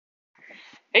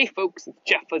Hey folks, it's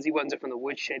Jeff Fuzzy Wunzer from the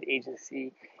Woodshed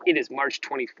Agency. It is March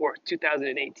 24th,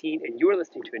 2018, and you're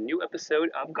listening to a new episode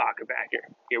of Gawkerbacker.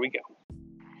 Here we go.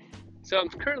 So I'm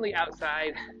currently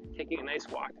outside taking a nice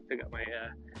walk to pick up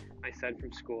my son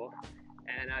from school.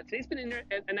 And today's been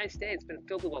a nice day. It's been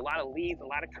filled with a lot of leads, a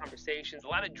lot of conversations, a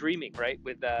lot of dreaming, right?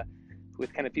 With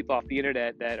kind of people off the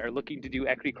internet that are looking to do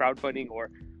equity crowdfunding or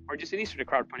just any sort of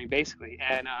crowdfunding, basically.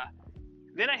 And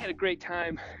then I had a great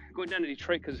time going down to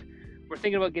Detroit because we're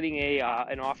thinking about getting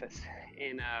an office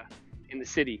in the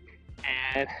city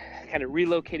and kind of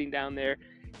relocating down there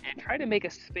and trying to make a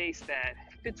space that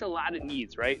fits a lot of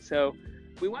needs, right? So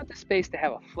we want the space to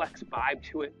have a flex vibe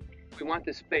to it. We want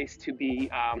the space to be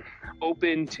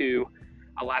open to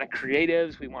a lot of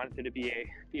creatives. We want there to be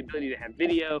the ability to have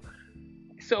video.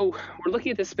 So we're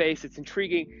looking at this space. It's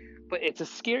intriguing, but it's a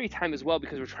scary time as well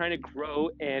because we're trying to grow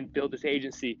and build this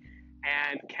agency,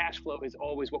 and cash flow is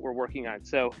always what we're working on.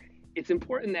 So it's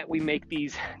important that we make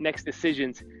these next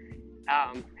decisions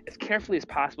as carefully as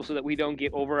possible so that we don't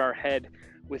get over our head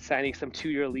with signing some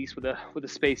 2-year lease with a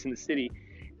space in the city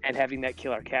and having that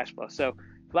kill our cash flow. So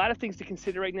a lot of things to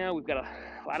consider right now. We've got a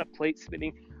lot of plates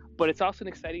spinning, but it's also an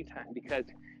exciting time because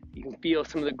you can feel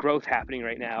some of the growth happening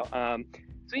right now.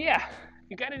 So yeah, if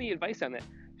you got any advice on that,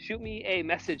 shoot me a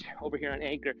message over here on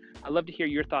Anchor. I'd love to hear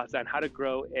your thoughts on how to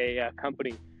grow a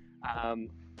company, a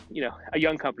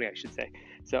young company, I should say.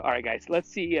 So, all right, guys, let's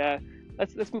see.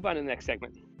 Let's move on to the next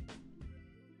segment.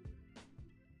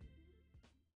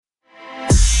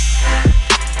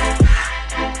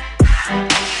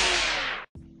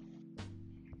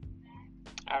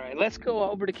 All right, let's go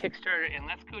over to Kickstarter and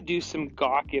let's go do some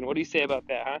gawking. What do you say about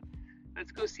that, huh?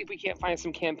 Let's go see if we can't find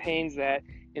some campaigns that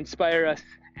inspire us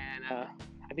and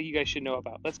I think you guys should know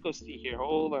about. Let's go see here.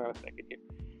 Hold on a second here.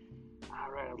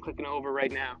 All right, I'm clicking over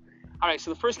right now. All right,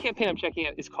 so the first campaign I'm checking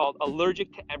out is called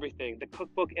Allergic to Everything, the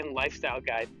Cookbook and Lifestyle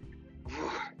Guide.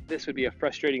 This would be a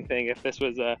frustrating thing if this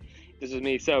was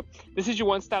me. So this is your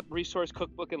one-stop resource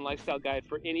cookbook and lifestyle guide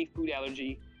for any food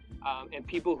allergy and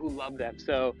people who love them.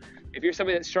 So if you're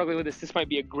somebody that's struggling with this might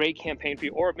be a great campaign for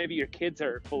you, or maybe your kids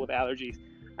are full of allergies.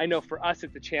 I know for us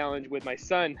it's a challenge with my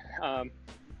son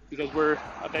because we're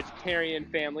a vegetarian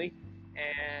family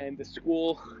and the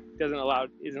school isn't allowed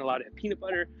to have peanut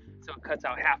butter. So it cuts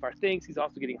out half our things. He's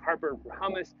also getting heartburn for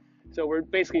hummus. So we're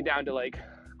basically down to like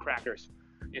crackers,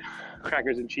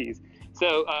 crackers and cheese.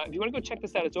 So if you want to go check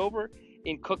this out, it's over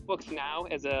in cookbooks now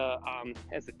as the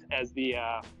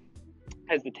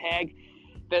tag.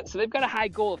 So they've got a high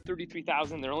goal of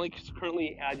 33,000. They're only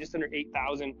currently just under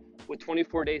 8,000 with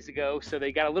 24 days to go. So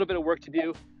they got a little bit of work to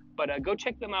do, but go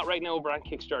check them out right now over on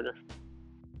Kickstarter.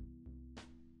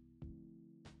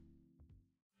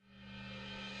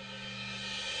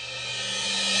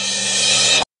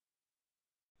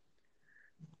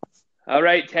 All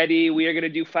right, Teddy, we are going to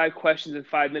do 5 questions in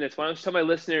 5 minutes. Why don't you tell my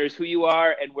listeners who you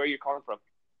are and where you're calling from?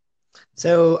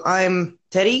 So I'm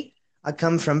Teddy. I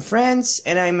come from France,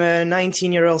 and I'm a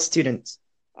 19-year-old student.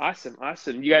 Awesome.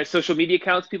 You guys social media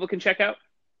accounts people can check out?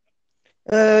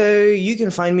 You can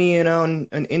find me on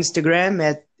Instagram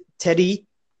at Teddy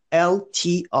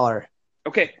LTR.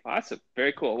 Okay, awesome.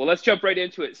 Very cool. Well, let's jump right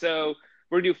into it. So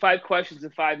we're going to do 5 questions in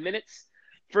 5 minutes.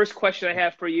 First question I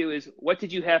have for you is, what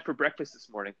did you have for breakfast this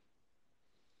morning?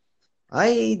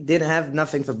 I didn't have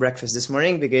nothing for breakfast this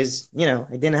morning because, I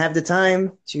didn't have the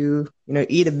time to,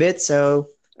 eat a bit. So,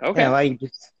 Okay. I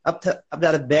just up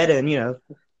out of bed and,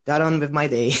 got on with my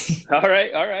day. All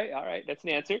right. That's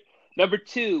an answer. Number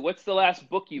 2, what's the last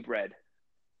book you've read?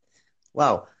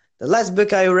 Wow. The last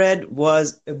book I read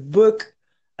was a book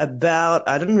about,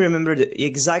 I don't remember the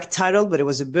exact title, but it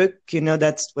was a book,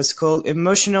 that was called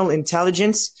Emotional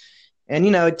Intelligence. And,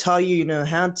 it taught you,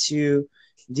 how to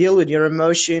deal with your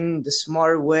emotion the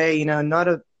smart way, not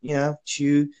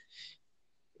to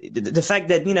the fact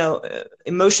that,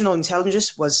 emotional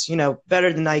intelligence was,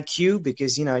 better than IQ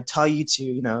because, it taught you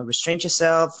to, restrain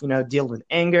yourself, deal with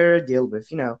anger, deal with,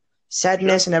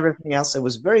 sadness and everything else. It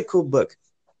was a very cool book.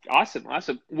 Awesome.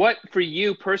 What for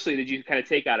you personally did you kind of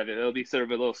take out of it? It'll be sort of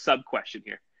a little sub question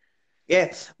here.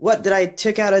 Yeah, what that I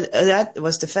took out of that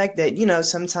was the fact that,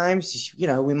 sometimes,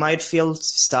 we might feel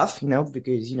stuff,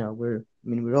 because,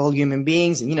 we're all human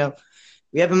beings and,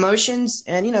 we have emotions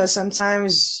and,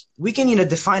 sometimes we can,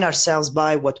 define ourselves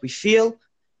by what we feel.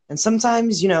 And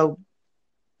sometimes,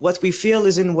 what we feel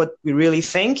isn't what we really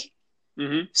think.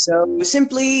 Mm-hmm. So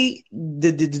simply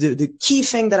the key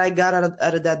thing that I got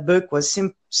out of that book was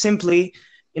simply,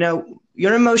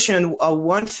 your emotion are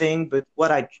one thing, but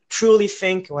what I truly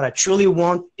think, what I truly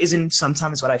want isn't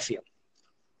sometimes what I feel.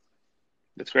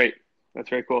 That's great. That's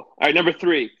very cool. All right, number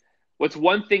 3. What's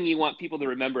one thing you want people to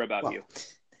remember about you?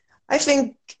 I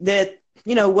think that,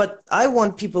 what I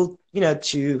want people,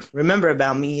 to remember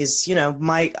about me is,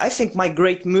 I think my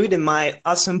great mood and my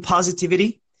awesome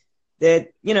positivity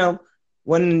that,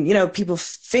 when, people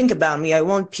think about me, I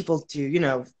want people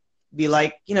to, be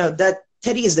like, that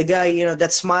Teddy is the guy,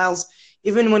 that smiles.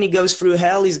 Even when he goes through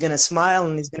hell, he's going to smile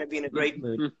and he's going to be in a great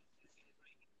mood.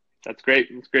 That's great.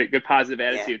 That's great. Good positive Yeah.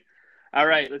 attitude. All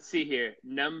right, let's see here.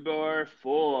 Number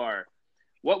 4.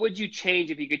 What would you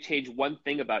change if you could change one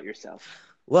thing about yourself?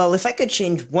 Well, if I could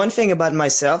change one thing about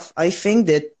myself, I think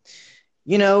that,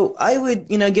 I would,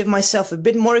 give myself a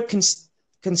bit more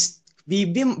be a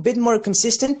bit more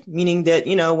consistent, meaning that,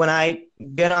 when I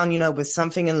get on, with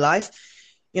something in life,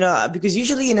 because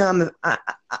usually, I'm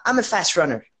a fast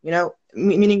runner,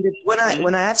 meaning that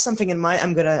when I have something in mind,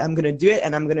 I'm gonna do it,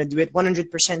 and I'm gonna do it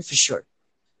 100% for sure.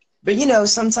 But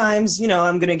sometimes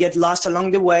I'm gonna get lost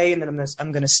along the way, and then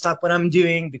I'm gonna stop what I'm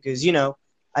doing because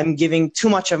I'm giving too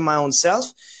much of my own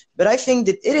self. But I think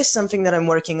that it is something that I'm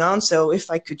working on. So if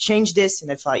I could change this,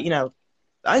 and if I know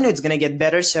it's gonna get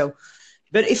better. So,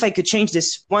 but if I could change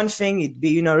this one thing, it'd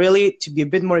be really to be a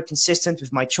bit more consistent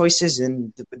with my choices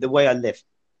and the way I live.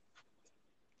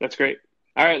 That's great.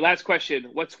 All right, last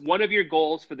question. What's one of your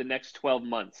goals for the next 12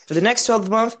 months? For the next 12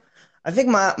 months, I think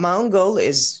my own goal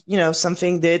is,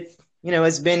 something that,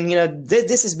 has been,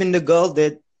 this has been the goal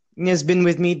that has been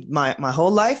with me my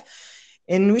whole life,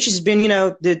 and which has been,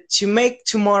 to make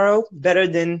tomorrow better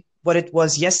than what it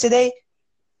was yesterday.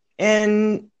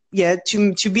 And yeah,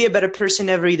 to be a better person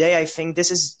every day. I think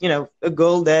this is, a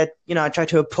goal that, I try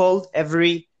to uphold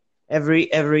every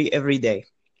day.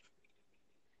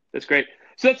 That's great.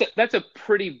 So that's a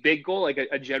pretty big goal, like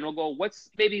a general goal. What's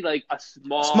maybe like a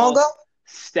Small small goal?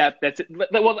 step that's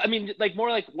well, I mean, like more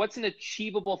like what's an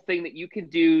achievable thing that you can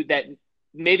do that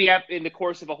maybe in the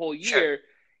course of a whole Sure.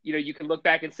 year, you can look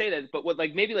back and say that. But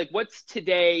maybe like what's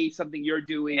today something you're Yeah,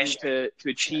 doing sure. to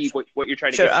achieve what you're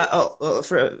trying to Sure. get to?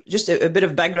 For just a bit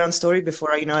of background story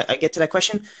before I get to that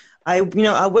question. I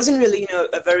wasn't really,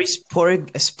 a very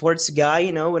sports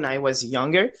guy, when I was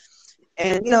younger.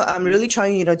 And, I'm really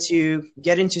trying, to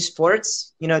get into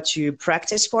sports, to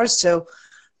practice sports. So,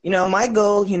 my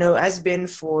goal, has been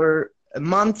for a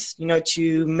month,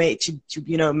 make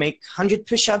 100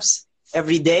 push-ups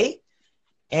every day.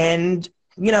 And,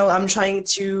 I'm trying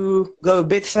to go a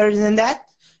bit further than that.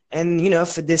 And,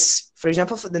 for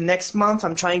example, for the next month,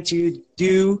 I'm trying to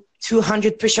do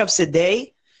 200 push-ups a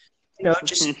day,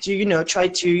 just to, try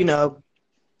to,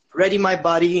 ready my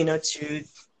body,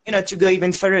 to go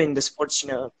even further in the sports,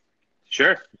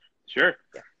 Sure. Yeah.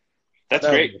 That's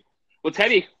great. Well,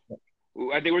 Teddy,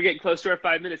 I think we're getting close to our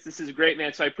 5 minutes. This is great,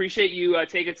 man. So I appreciate you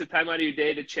taking some time out of your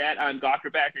day to chat on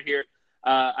Gawker Backer here.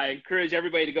 I encourage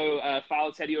everybody to go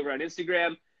follow Teddy over on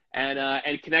Instagram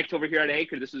and connect over here on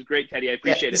Anchor. This was great, Teddy. I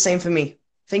appreciate it. The same for me.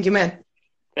 Thank you, man.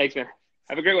 Thanks, man.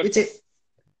 Have a great one. You too.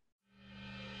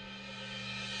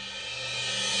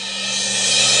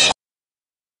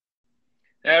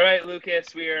 All right,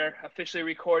 Lucas, we are officially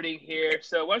recording here.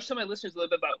 So why don't you tell my listeners a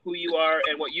little bit about who you are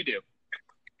and what you do?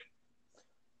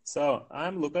 So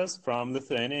I'm Lucas from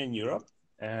Lithuania in Europe,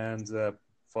 and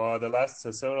for the last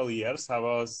several years, I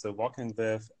was working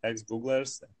with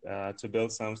ex-Googlers to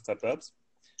build some startups.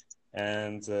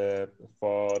 And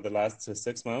for the last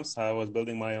 6 months, I was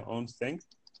building my own thing,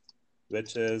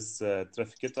 which is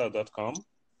Trafikita.com.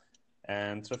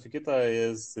 And Trafikita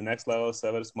is the next level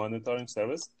service monitoring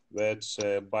service, which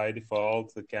by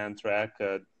default can track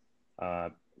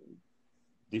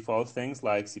default things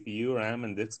like CPU, RAM,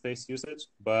 and disk space usage,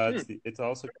 but it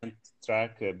also can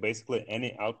track basically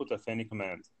any output of any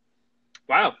command.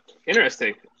 Wow,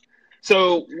 interesting.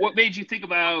 So what made you think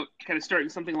about kind of starting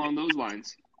something along those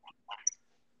lines?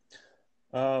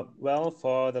 Well,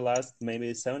 for the last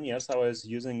maybe 7 years, I was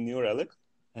using New Relic,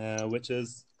 which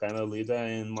is kind of leader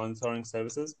in monitoring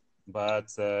services, but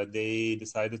they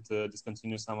decided to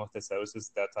discontinue some of the services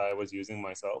that I was using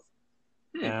myself.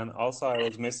 And also I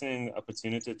was missing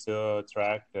opportunity to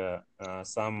track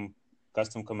some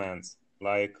custom commands,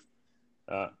 like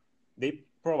they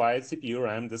provide CPU,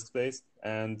 RAM, disk space,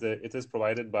 and it is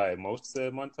provided by most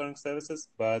monitoring services,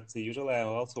 but usually I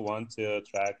also want to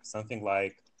track something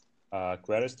like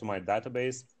queries to my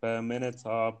database per minute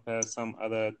or per some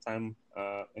other time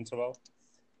interval.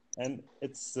 And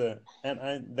it's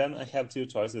then I have two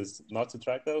choices: not to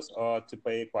track those or to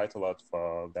pay quite a lot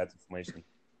for that information.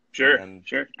 Sure.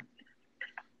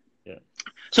 Yeah.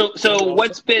 So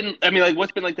what's been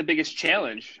like the biggest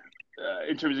challenge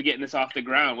in terms of getting this off the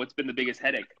ground? What's been the biggest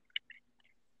headache?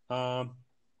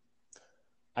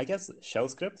 I guess shell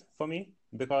script for me,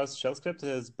 because shell script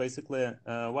is basically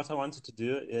what I wanted to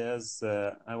do is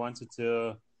I wanted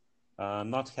to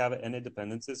not have any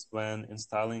dependencies when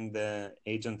installing the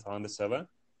agent on the server.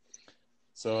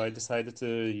 So I decided to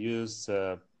use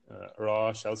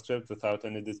raw shell script without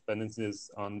any dependencies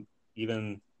on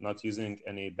even not using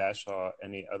any bash or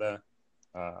any other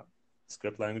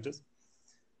script languages.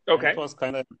 Okay. And it was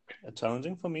kind of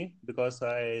challenging for me because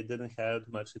I didn't have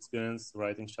much experience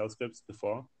writing shell scripts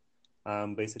before.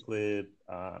 Basically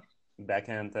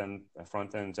backend and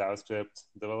front-end JavaScript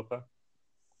developer.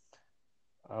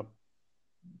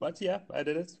 But yeah, I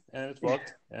did it and it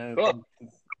worked. And Cool.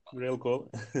 real cool.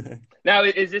 Now,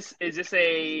 is this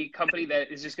a company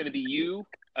that is just going to be you,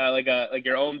 like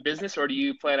your own business, or do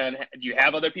you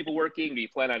have other people working? Do you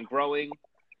plan on growing?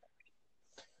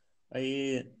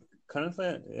 I'm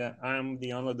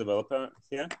the only developer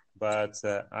here, but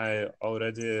I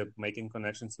already making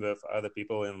connections with other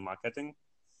people in marketing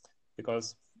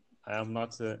because I am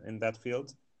not in that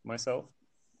field myself.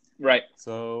 Right.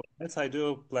 So yes, I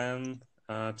do plan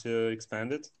to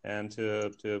expand it and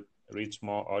to reach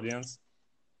more audience,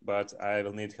 but I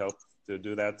will need help to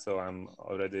do that. So I'm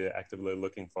already actively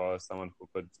looking for someone who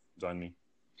could join me.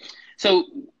 So,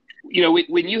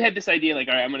 when you had this idea, like,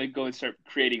 all right, I'm going to go and start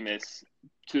creating this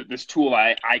tool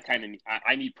I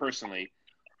need personally,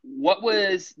 what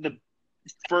was the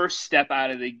first step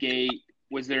out of the gate?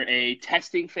 Was there a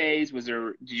testing phase?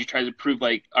 Did you try to prove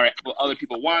like, all right, well, other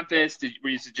people want this?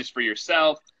 Was it just for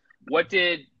yourself? What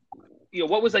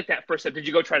was like that first step? Did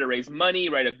you go try to raise money,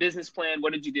 write a business plan?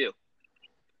 What did you do?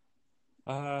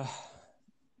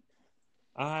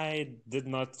 I did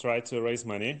not try to raise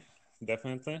money,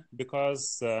 definitely,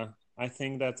 because I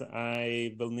think that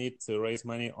I will need to raise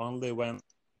money only when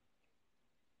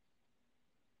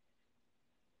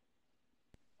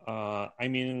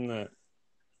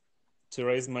to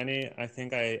raise money, I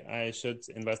think I should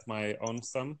invest my own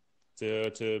sum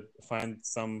to find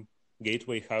some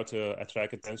gateway how to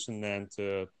attract attention and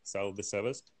to sell the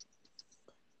service.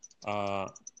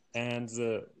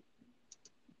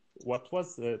 What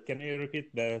was? Can you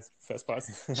repeat the first part?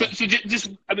 So just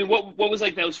I mean, what was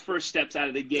like those first steps out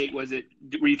of the gate? Were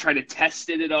you trying to test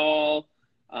it at all?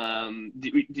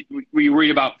 Were you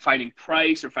worried about finding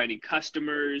price or finding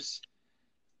customers?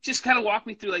 Just kind of walk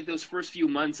me through like those first few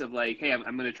months of like, hey, I'm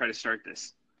going to try to start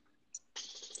this.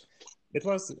 It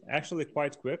was actually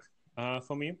quite quick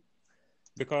for me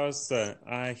because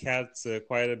I had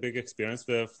quite a big experience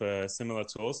with similar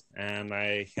tools, and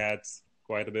I had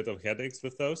quite a bit of headaches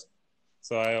with those.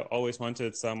 So I always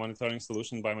wanted some monitoring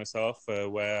solution by myself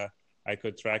where I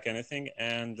could track anything.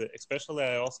 And especially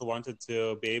I also wanted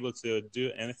to be able to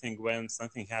do anything when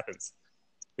something happens.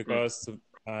 Because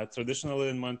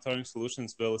traditionally monitoring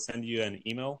solutions will send you an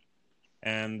email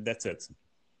and that's it.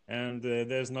 And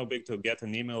there's no big to get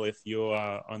an email if you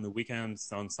are on the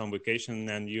weekends on some vacation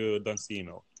and you don't see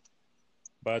email.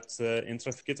 But in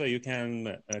Trafikito, you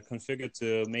can configure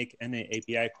to make any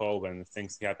API call when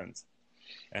things happen.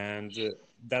 And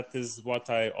that is what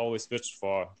I always search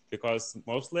for, because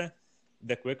mostly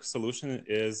the quick solution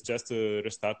is just to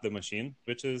restart the machine,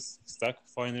 which is stuck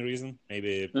for any reason.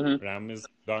 Maybe RAM is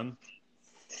gone.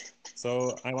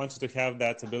 So I wanted to have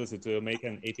that ability to make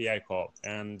an API call.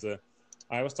 And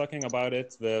I was talking about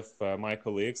it with my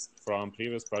colleagues from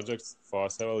previous projects for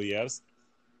several years.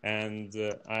 And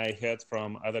I heard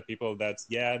from other people that,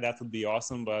 yeah, that would be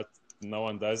awesome, but no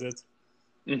one does it.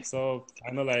 So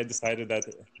finally I decided that,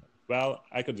 well,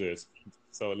 I could do it.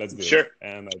 So let's do it.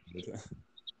 And I did it.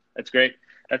 That's great.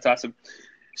 That's awesome.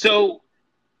 So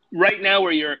right now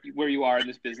where you are in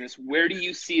this business, where do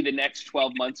you see the next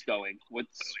 12 months going?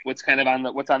 What's kind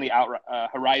of what's on the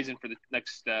horizon for the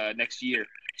next year?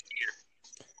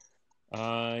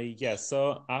 Yeah,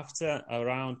 so after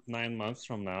around 9 months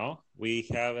from now, we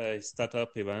have a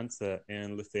startup event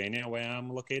in Lithuania where I'm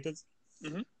located.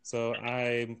 So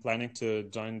I'm planning to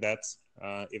join that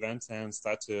event and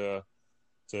start to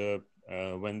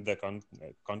win the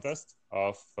contest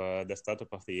of the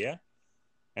startup of the year.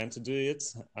 And to do it,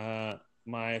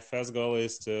 my first goal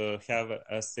is to have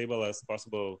as stable as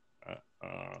possible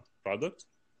product.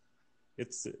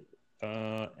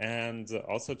 And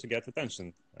also to get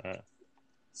attention.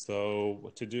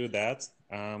 So to do that,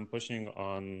 I'm pushing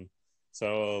on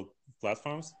several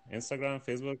platforms: Instagram,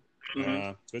 Facebook,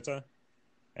 Twitter.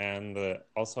 And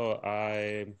also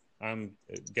I'm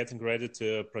getting ready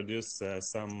to produce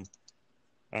some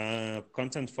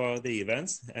content for the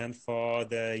events and for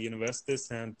the universities,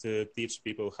 and to teach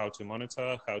people how to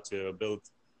monitor, how to build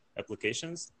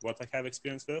applications, what I have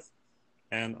experience with,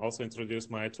 and also introduce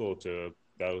my tool to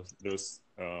those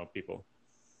people.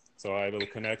 So I will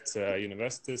connect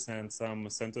universities and some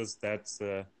centers that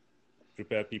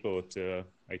prepare people to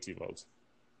IT world.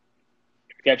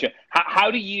 Gotcha.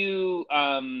 How do you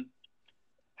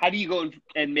go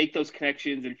and make those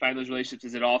connections and find those relationships?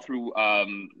 Is it all through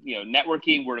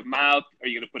networking, word of mouth? Are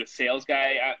you going to put a sales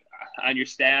guy on your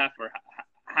staff, or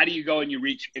how do you go and you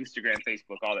reach Instagram,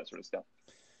 Facebook, all that sort of stuff?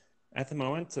 At the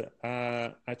moment,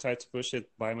 I try to push it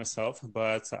by myself,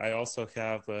 but I also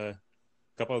have a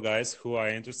couple of guys who are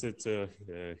interested to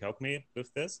help me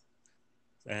with this,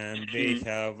 and they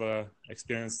have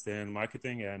experience in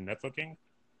marketing and networking,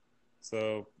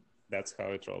 so that's how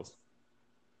it rolls.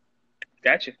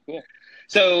 Gotcha. Cool.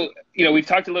 So, we've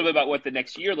talked a little bit about what the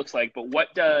next year looks like, but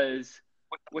what's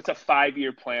a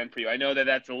 5-year plan for you? I know that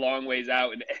that's a long ways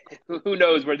out, and who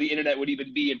knows where the internet would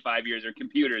even be in 5 years, or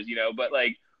computers, but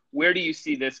like, where do you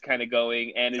see this kind of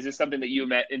going? And is this something that you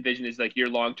envision as like your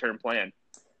long-term plan?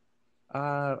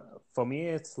 For me,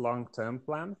 it's long-term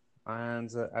plan, and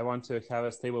I want to have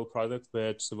a stable product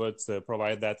which would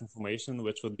provide that information,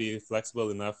 which would be flexible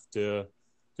enough to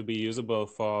be usable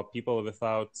for people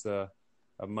without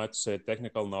much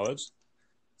technical knowledge.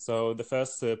 So the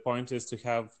first point is to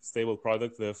have stable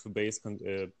product with base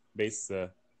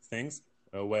things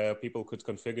where people could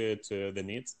configure it to the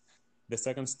needs. The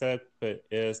second step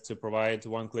is to provide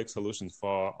one-click solutions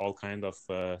for all kinds of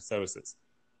services.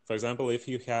 For example, if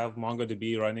you have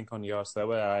MongoDB running on your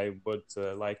server, I would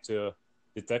like to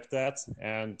detect that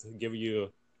and give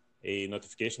you a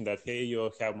notification that, hey, you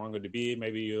have MongoDB,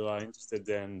 maybe you are interested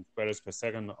in queries per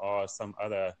second or some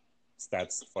other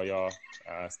stats for your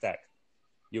stack.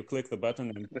 You click the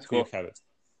button and you have it.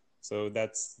 So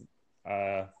that's,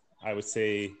 I would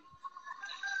say,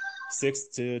 6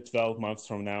 to 12 months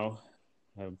from now.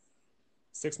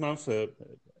 6 months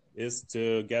is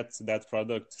to get that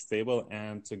product stable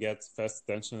and to get first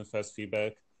attention, first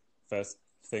feedback, first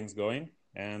things going.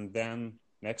 And then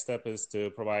next step is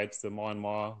to provide the more and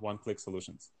more one-click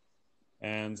solutions.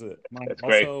 And my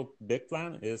big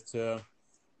plan is to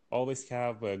always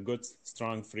have a good,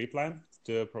 strong free plan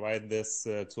to provide this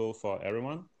tool for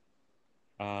everyone.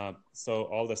 So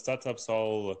all the startups,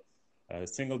 all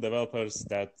single developers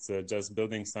that just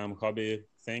building some hobby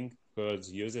thing could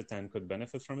use it and could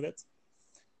benefit from it.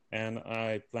 And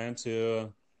I plan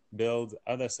to build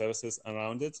other services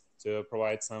around it to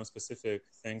provide some specific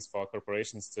things for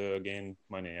corporations to gain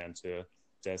money and to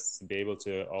just be able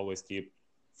to always keep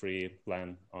free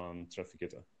plan on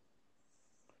Trafficito.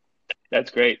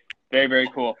 That's great. Very, very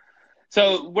cool.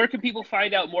 So where can people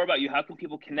find out more about you? How can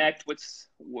people connect?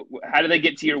 How do they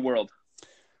get to your world?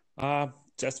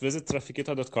 Just visit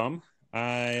trafficito.com.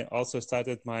 I also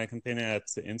started my campaign at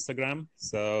Instagram.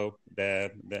 So the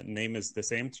name is the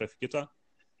same, Trafficito.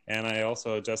 And I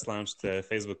also just launched a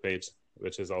Facebook page,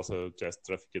 which is also just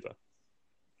Trafficito.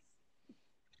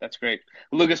 That's great.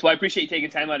 Lucas, well, I appreciate you taking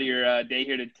time out of your day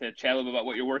here to chat a little bit about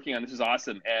what you're working on. This is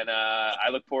awesome. And I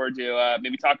look forward to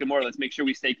maybe talking more. Let's make sure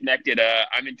we stay connected.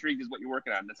 I'm intrigued as what you're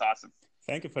working on. That's awesome.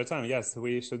 Thank you for your time. Yes,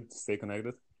 we should stay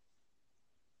connected.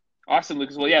 Awesome,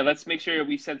 Lucas. Well, yeah, let's make sure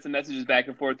we send some messages back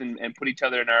and forth and put each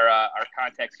other in our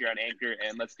contacts here on Anchor.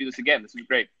 And let's do this again. This was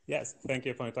great. Yes, thank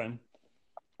you for your time.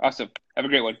 Awesome. Have a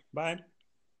great one. Bye.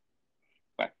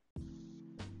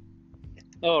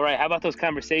 All right. How about those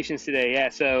conversations today? Yeah.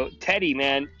 So Teddy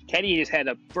just had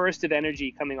a burst of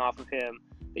energy coming off of him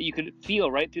that you could feel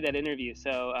right through that interview.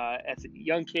 So as a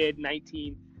young kid,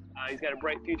 19, he's got a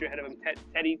bright future ahead of him.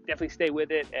 Teddy, definitely stay with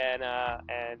it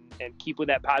and keep with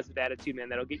that positive attitude, man.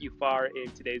 That'll get you far in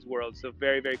today's world. So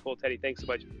very, very cool, Teddy. Thanks so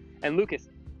much. And Lucas,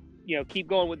 keep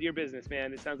going with your business,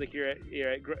 man. It sounds like you're at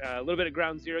a little bit of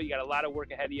ground zero. You got a lot of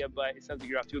work ahead of you, but it sounds like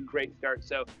you're off to a great start.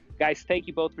 So, guys, thank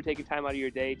you both for taking time out of your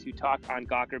day to talk on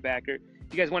Gawker Backer.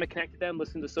 If you guys want to connect with them,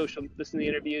 listen to the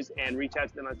interviews, and reach out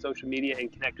to them on social media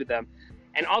and connect with them.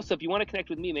 And also, if you want to connect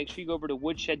with me, make sure you go over to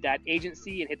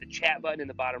woodshed.agency and hit the chat button in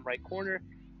the bottom right corner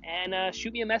and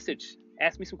shoot me a message.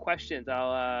 Ask me some questions.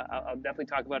 I'll definitely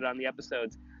talk about it on the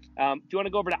episodes. If you want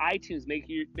to go over to iTunes,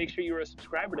 make sure you're a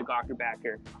subscriber to Gawker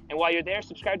Backer. And while you're there,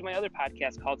 subscribe to my other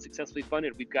podcast called Successfully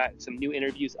Funded. We've got some new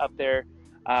interviews up there.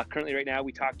 Currently, right now,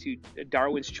 we talked to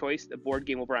Darwin's Choice, the board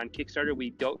game over on Kickstarter.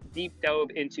 We deep dove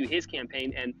into his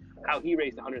campaign and how he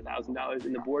raised $100,000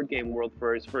 in the board game world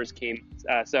for his first game.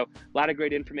 So a lot of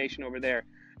great information over there.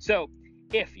 So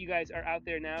if you guys are out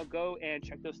there now, go and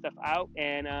check those stuff out.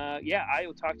 And I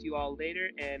will talk to you all later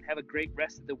and have a great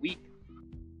rest of the week.